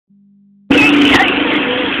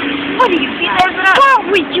What do you have? What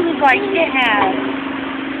would you like to have?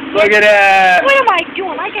 Look at that. What am I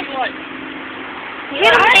doing? I can look.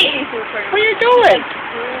 What are you doing?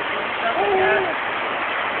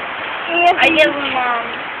 I give him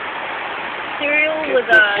cereal with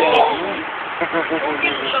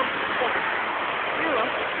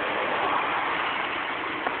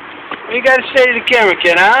You gotta say to the camera,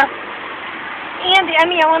 kid, huh? Andy,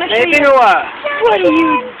 I want to show Anything you. or what? What are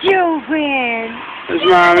you doing? There's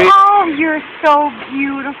Mommy. Oh, you're so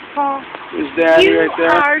beautiful. There's Daddy right there.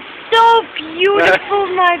 You are so beautiful,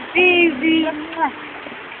 my baby.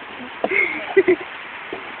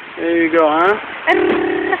 There you go, huh?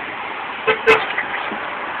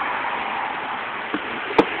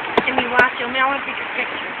 Let me watch him. I want to take a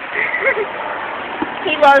picture.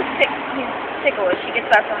 He loves ticklish. He gets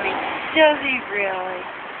that from me. Does he really?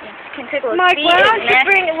 He can tickle his Mike, feet, why don't his you neck,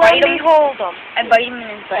 let me hold him? I bite him in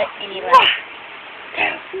his butt, and he laughs.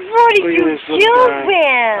 What are you doing?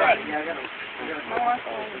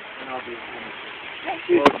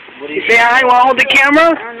 You say hi, wanna hold the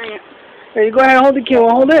camera? Hey, you go ahead and hold the camera.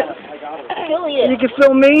 Hold it. You can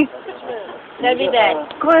film me. That'd be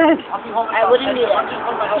bad. Go ahead. I wouldn't do that.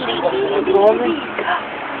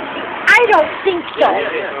 I don't think so. A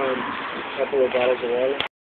couple of bottles of water.